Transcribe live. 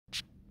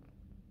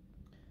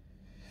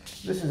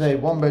This is a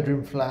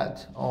one-bedroom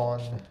flat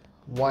on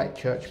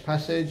Whitechurch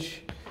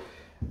Passage,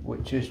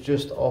 which is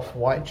just off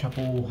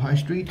Whitechapel High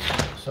Street.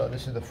 So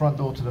this is the front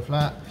door to the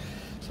flat.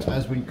 So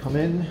as we come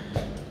in,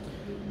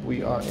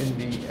 we are in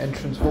the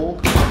entrance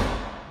hall.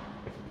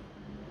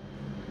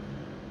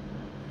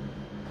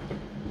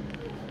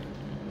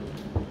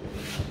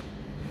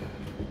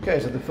 Okay,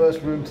 so the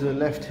first room to the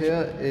left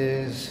here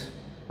is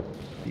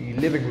the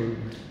living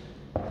room.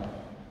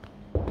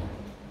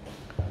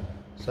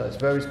 So it's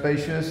very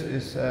spacious.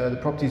 The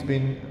property's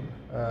been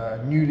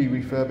newly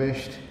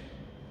refurbished.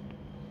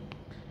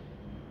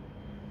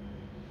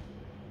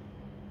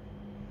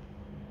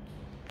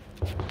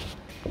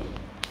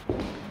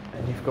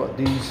 And you've got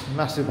these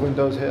massive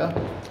windows here.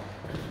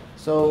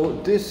 So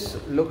this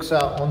looks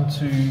out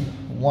onto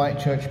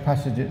Whitechurch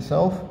Passage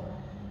itself.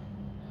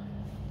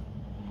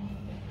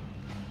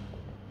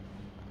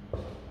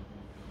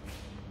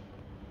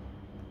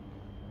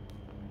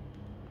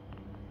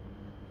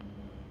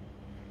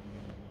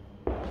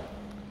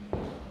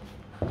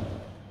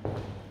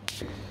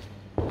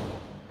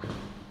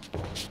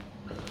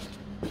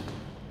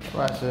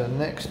 Right, so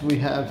next we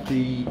have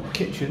the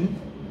kitchen.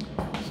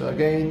 So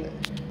again,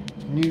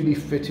 newly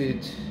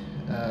fitted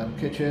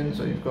kitchen.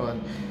 So you've got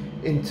an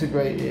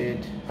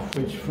integrated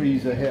fridge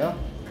freezer here.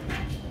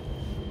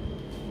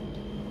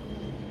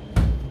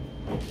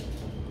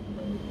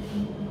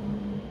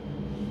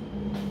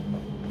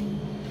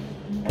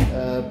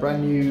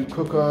 Brand new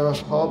cooker,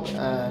 hob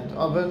and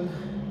oven.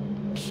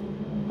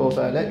 Both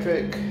are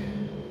electric.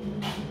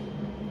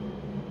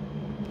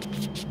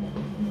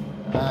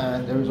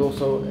 And there is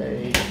also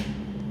a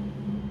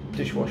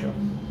dishwasher,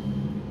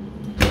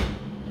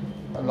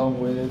 along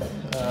with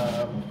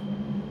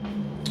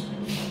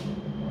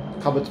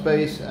cupboard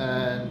space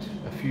and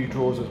a few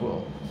drawers as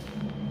well.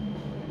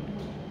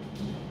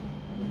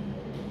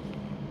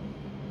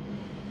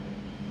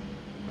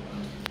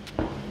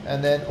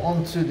 And then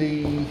onto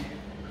the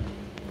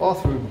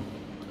bathroom.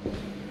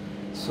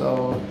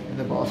 So in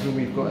the bathroom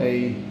we've got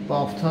a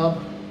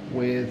bathtub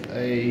with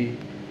a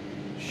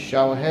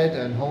shower head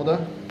and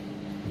holder.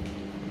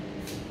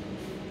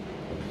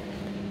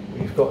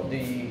 We've got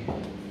the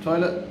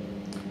toilet,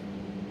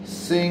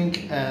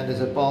 sink, and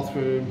there's a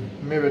bathroom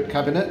mirrored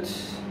cabinet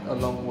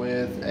along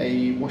with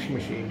a washing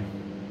machine.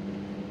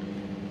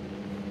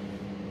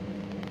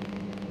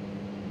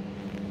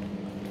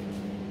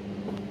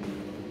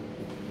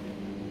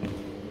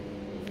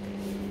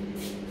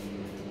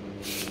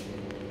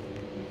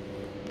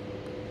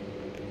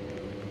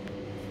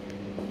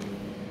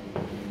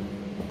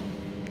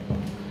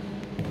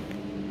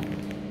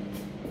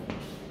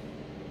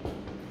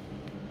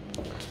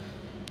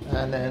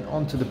 And then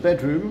onto the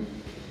bedroom.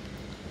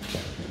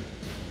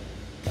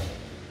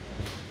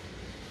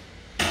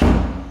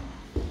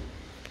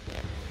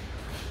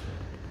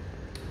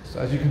 So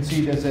as you can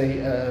see, there's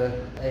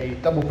a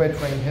double bed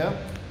frame here.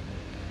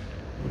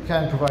 We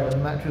can provide a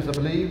mattress, I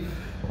believe,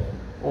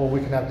 or we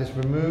can have this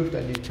removed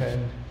and you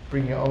can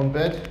bring your own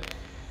bed.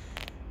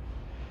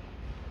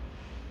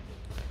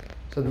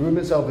 So the room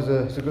itself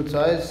is a good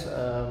size.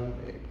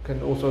 It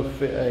can also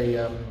fit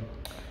a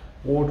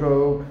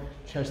wardrobe,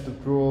 chest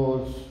of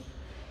drawers,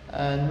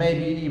 and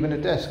maybe even a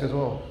desk as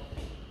well.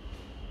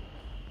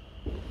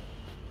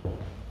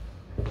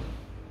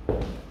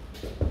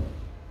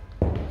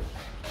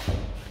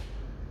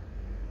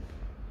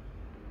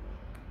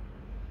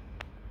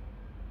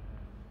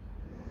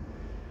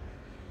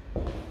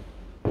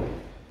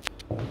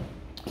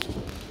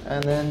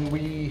 And then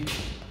we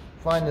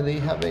finally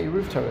have a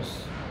roof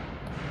terrace.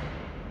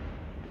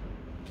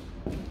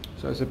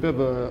 So it's a bit of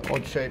an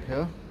odd shape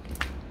here.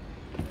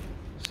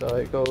 So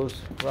it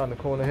goes around the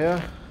corner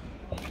here.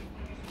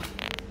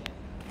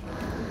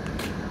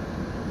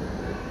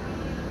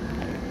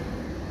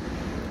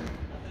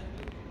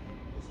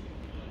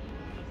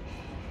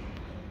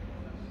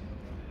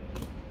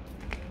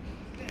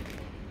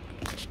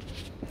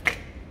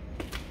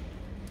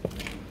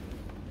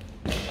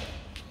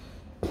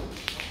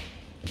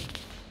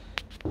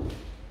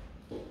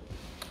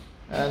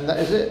 And that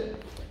is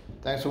it.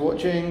 Thanks for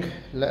watching.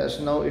 Let us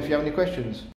know if you have any questions.